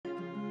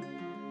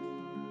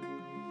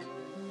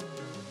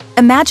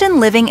Imagine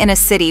living in a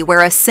city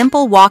where a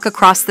simple walk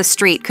across the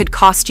street could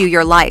cost you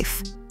your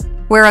life,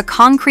 where a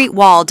concrete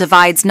wall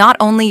divides not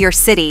only your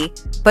city,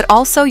 but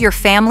also your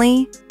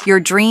family, your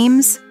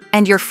dreams,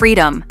 and your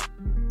freedom.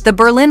 The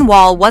Berlin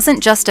Wall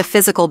wasn't just a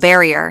physical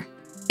barrier.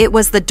 It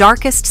was the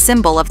darkest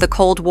symbol of the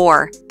Cold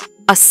War,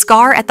 a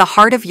scar at the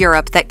heart of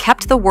Europe that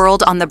kept the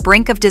world on the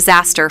brink of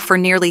disaster for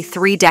nearly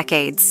 3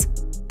 decades.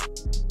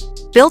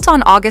 Built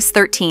on August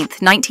 13,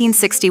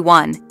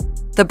 1961,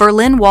 the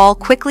Berlin Wall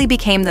quickly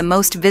became the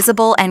most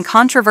visible and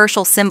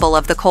controversial symbol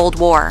of the Cold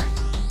War.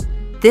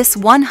 This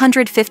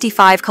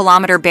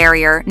 155-kilometer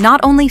barrier not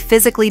only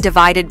physically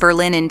divided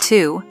Berlin in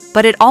two,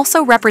 but it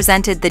also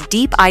represented the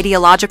deep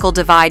ideological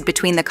divide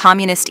between the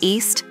Communist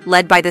East,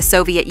 led by the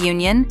Soviet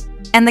Union,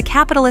 and the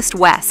capitalist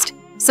West,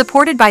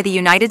 supported by the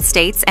United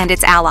States and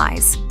its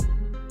allies.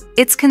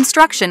 Its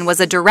construction was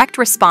a direct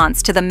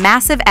response to the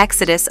massive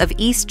exodus of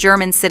East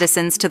German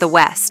citizens to the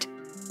West,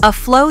 a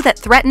flow that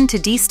threatened to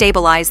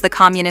destabilize the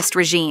communist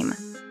regime.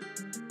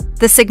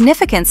 The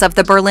significance of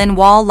the Berlin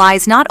Wall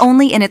lies not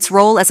only in its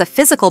role as a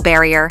physical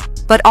barrier,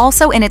 but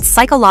also in its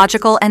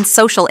psychological and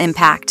social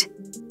impact.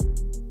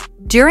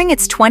 During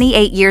its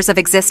 28 years of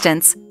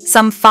existence,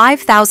 some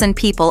 5,000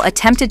 people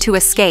attempted to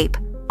escape,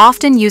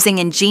 often using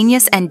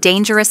ingenious and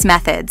dangerous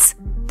methods,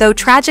 though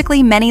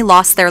tragically many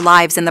lost their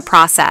lives in the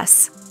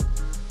process.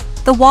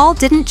 The wall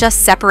didn't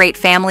just separate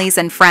families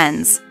and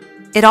friends.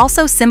 It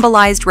also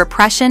symbolized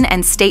repression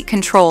and state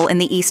control in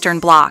the Eastern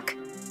Bloc,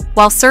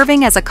 while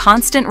serving as a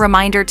constant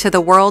reminder to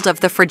the world of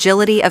the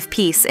fragility of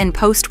peace in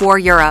post-war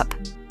Europe.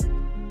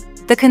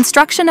 The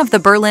construction of the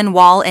Berlin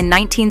Wall in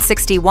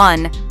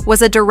 1961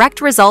 was a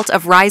direct result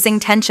of rising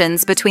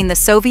tensions between the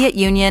Soviet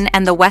Union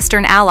and the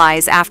Western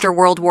Allies after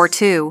World War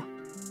II.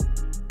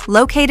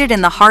 Located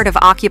in the heart of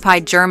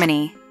occupied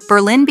Germany,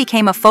 Berlin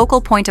became a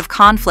focal point of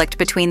conflict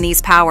between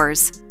these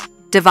powers,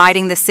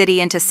 dividing the city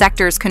into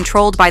sectors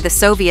controlled by the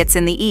Soviets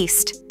in the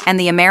East and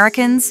the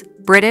Americans,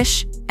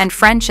 British, and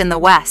French in the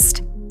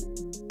West.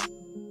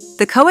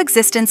 The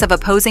coexistence of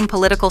opposing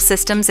political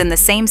systems in the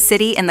same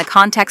city in the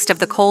context of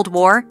the Cold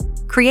War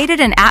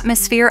created an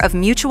atmosphere of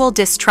mutual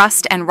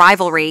distrust and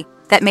rivalry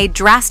that made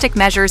drastic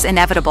measures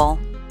inevitable.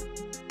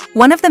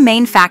 One of the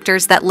main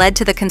factors that led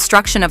to the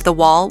construction of the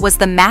wall was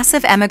the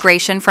massive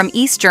emigration from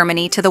East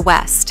Germany to the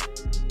West.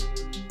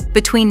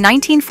 Between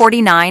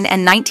 1949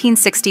 and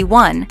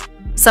 1961,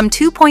 some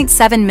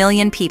 2.7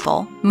 million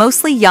people,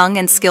 mostly young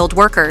and skilled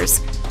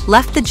workers,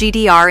 left the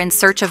GDR in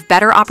search of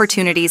better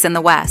opportunities in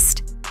the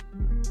West.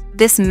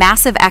 This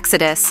massive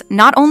exodus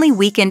not only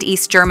weakened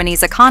East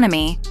Germany's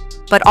economy,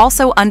 but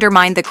also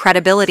undermined the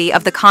credibility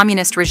of the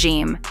communist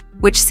regime,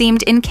 which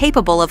seemed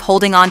incapable of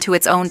holding on to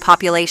its own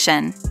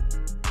population.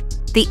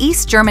 The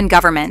East German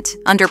government,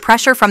 under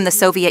pressure from the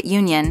Soviet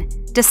Union,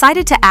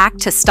 decided to act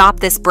to stop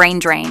this brain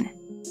drain.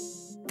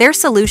 Their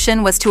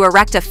solution was to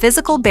erect a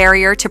physical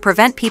barrier to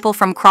prevent people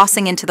from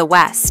crossing into the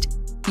West,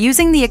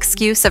 using the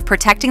excuse of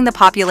protecting the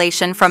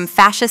population from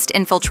fascist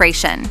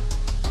infiltration.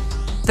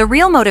 The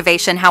real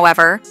motivation,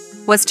 however,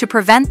 was to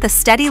prevent the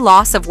steady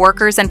loss of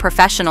workers and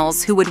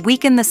professionals who would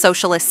weaken the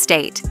socialist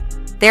state,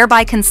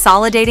 thereby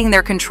consolidating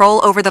their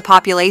control over the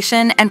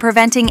population and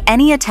preventing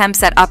any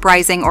attempts at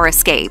uprising or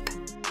escape.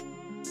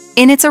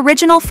 In its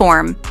original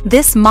form,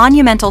 this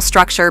monumental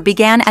structure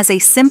began as a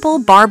simple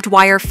barbed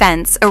wire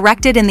fence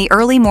erected in the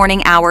early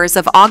morning hours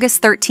of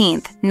August 13,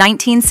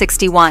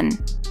 1961.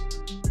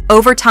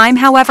 Over time,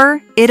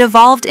 however, it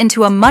evolved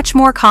into a much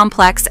more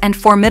complex and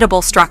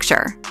formidable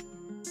structure.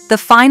 The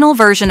final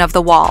version of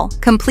the wall,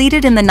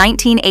 completed in the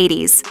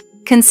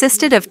 1980s,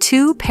 consisted of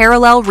 2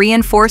 parallel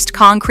reinforced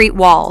concrete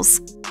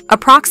walls,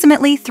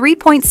 approximately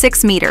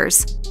 3.6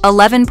 meters,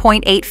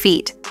 11.8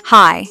 feet,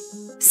 high,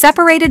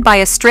 separated by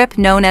a strip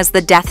known as the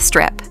death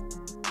strip.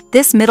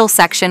 This middle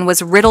section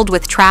was riddled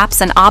with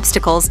traps and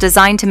obstacles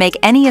designed to make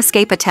any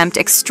escape attempt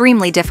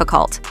extremely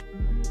difficult.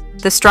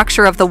 The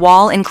structure of the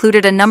wall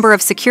included a number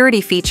of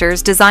security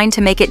features designed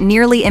to make it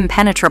nearly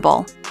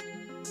impenetrable.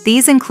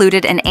 These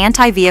included an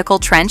anti-vehicle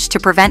trench to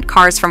prevent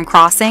cars from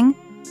crossing,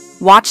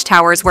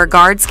 watchtowers where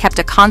guards kept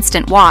a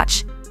constant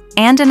watch,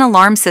 and an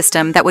alarm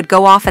system that would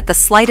go off at the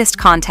slightest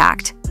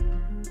contact.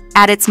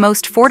 At its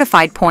most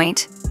fortified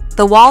point,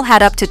 the wall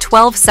had up to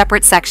 12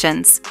 separate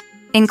sections,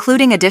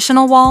 including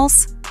additional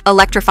walls,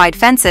 electrified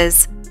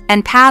fences,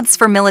 and paths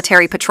for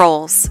military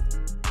patrols.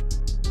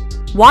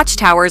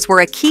 Watchtowers were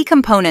a key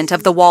component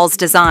of the wall's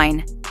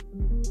design.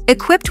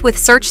 Equipped with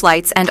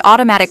searchlights and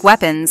automatic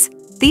weapons,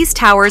 these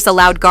towers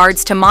allowed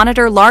guards to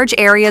monitor large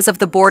areas of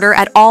the border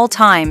at all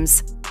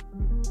times.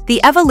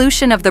 The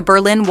evolution of the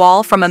Berlin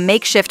Wall from a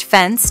makeshift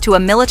fence to a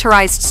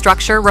militarized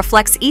structure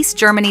reflects East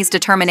Germany's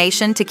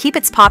determination to keep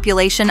its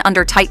population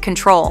under tight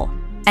control,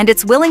 and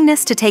its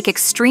willingness to take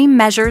extreme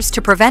measures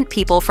to prevent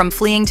people from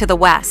fleeing to the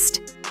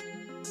West.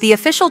 The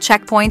official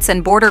checkpoints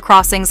and border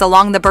crossings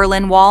along the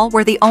Berlin Wall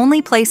were the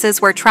only places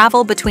where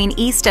travel between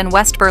East and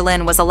West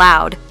Berlin was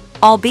allowed,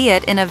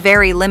 albeit in a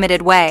very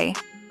limited way.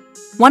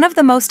 One of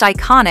the most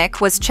iconic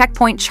was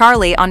Checkpoint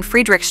Charlie on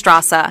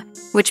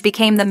Friedrichstrasse, which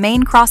became the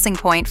main crossing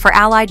point for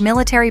Allied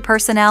military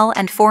personnel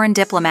and foreign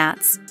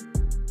diplomats.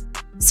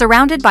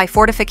 Surrounded by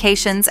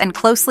fortifications and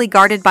closely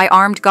guarded by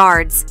armed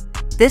guards,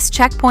 this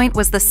checkpoint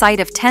was the site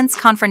of tense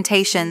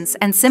confrontations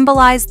and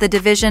symbolized the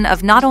division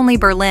of not only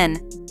Berlin,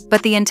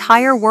 but the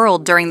entire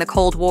world during the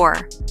Cold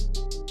War.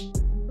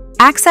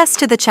 Access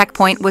to the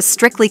checkpoint was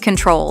strictly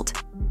controlled.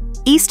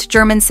 East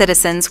German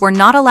citizens were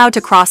not allowed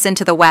to cross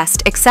into the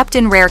West except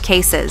in rare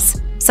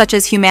cases, such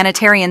as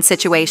humanitarian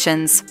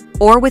situations,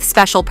 or with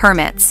special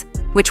permits,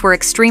 which were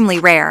extremely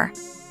rare.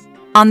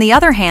 On the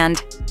other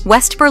hand,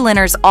 West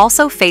Berliners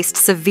also faced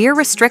severe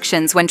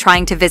restrictions when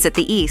trying to visit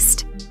the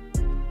East.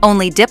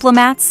 Only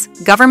diplomats,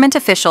 government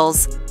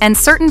officials, and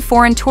certain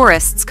foreign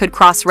tourists could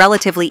cross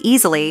relatively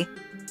easily,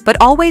 but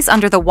always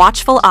under the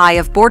watchful eye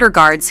of border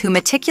guards who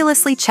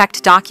meticulously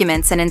checked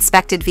documents and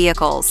inspected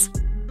vehicles.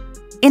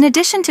 In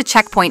addition to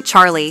Checkpoint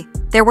Charlie,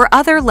 there were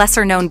other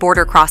lesser-known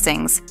border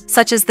crossings,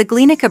 such as the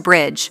Glienicke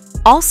Bridge,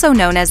 also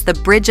known as the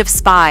Bridge of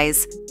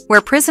Spies,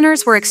 where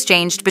prisoners were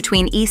exchanged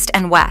between East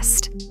and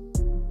West.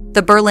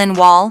 The Berlin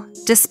Wall,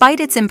 despite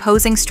its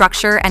imposing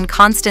structure and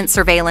constant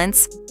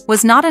surveillance,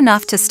 was not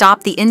enough to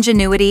stop the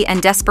ingenuity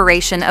and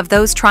desperation of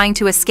those trying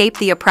to escape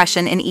the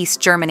oppression in East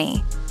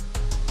Germany.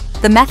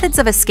 The methods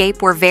of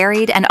escape were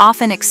varied and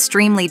often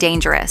extremely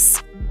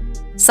dangerous.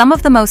 Some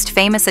of the most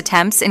famous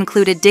attempts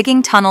included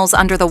digging tunnels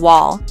under the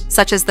wall,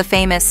 such as the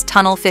famous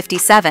Tunnel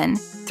 57,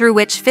 through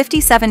which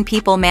 57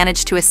 people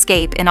managed to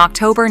escape in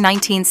October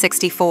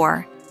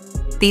 1964.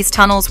 These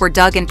tunnels were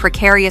dug in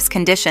precarious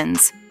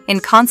conditions, in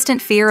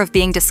constant fear of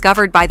being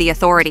discovered by the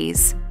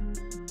authorities.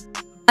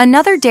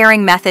 Another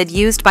daring method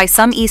used by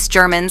some East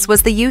Germans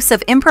was the use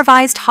of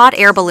improvised hot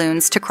air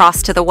balloons to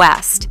cross to the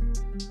West.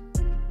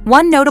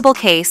 One notable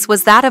case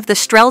was that of the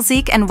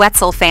Strelzik and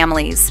Wetzel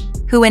families,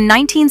 who in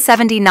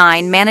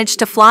 1979 managed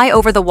to fly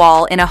over the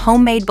wall in a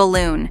homemade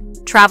balloon,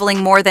 traveling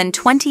more than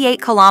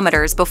 28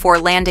 kilometers before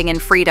landing in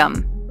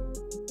freedom.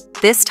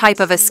 This type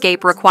of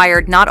escape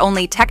required not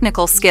only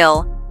technical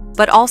skill,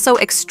 but also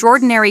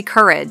extraordinary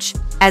courage,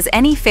 as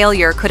any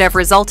failure could have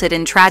resulted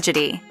in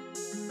tragedy.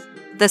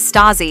 The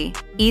Stasi,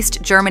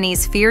 East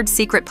Germany's feared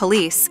secret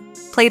police,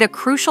 played a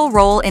crucial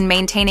role in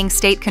maintaining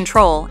state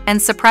control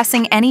and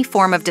suppressing any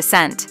form of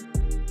dissent.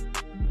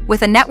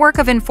 With a network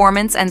of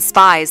informants and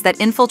spies that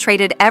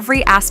infiltrated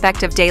every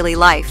aspect of daily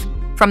life,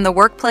 from the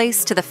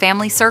workplace to the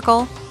family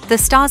circle, the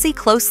Stasi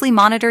closely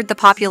monitored the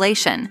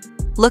population,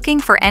 looking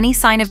for any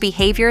sign of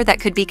behavior that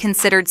could be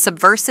considered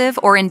subversive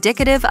or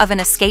indicative of an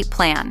escape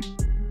plan.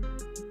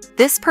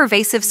 This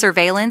pervasive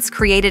surveillance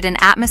created an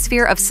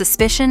atmosphere of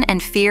suspicion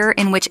and fear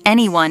in which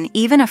anyone,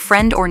 even a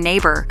friend or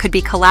neighbor, could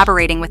be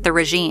collaborating with the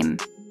regime.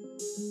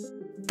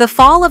 The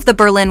fall of the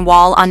Berlin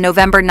Wall on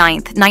November 9,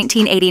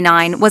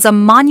 1989, was a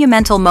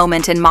monumental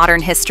moment in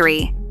modern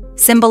history,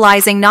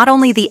 symbolizing not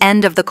only the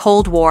end of the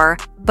Cold War,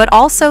 but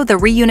also the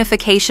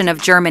reunification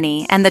of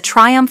Germany and the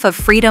triumph of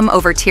freedom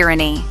over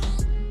tyranny.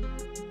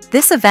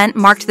 This event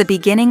marked the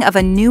beginning of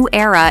a new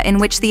era in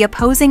which the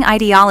opposing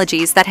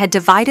ideologies that had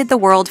divided the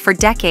world for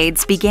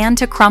decades began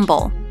to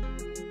crumble.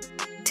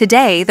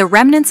 Today, the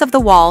remnants of the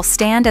wall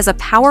stand as a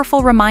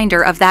powerful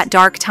reminder of that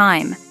dark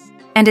time,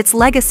 and its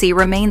legacy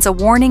remains a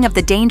warning of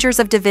the dangers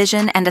of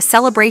division and a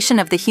celebration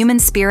of the human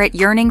spirit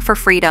yearning for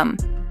freedom.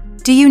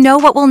 Do you know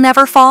what will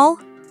never fall?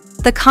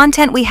 The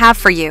content we have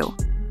for you.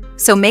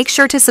 So make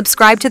sure to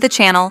subscribe to the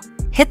channel,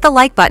 hit the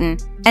like button,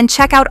 and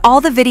check out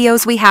all the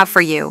videos we have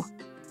for you.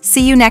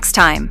 See you next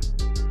time.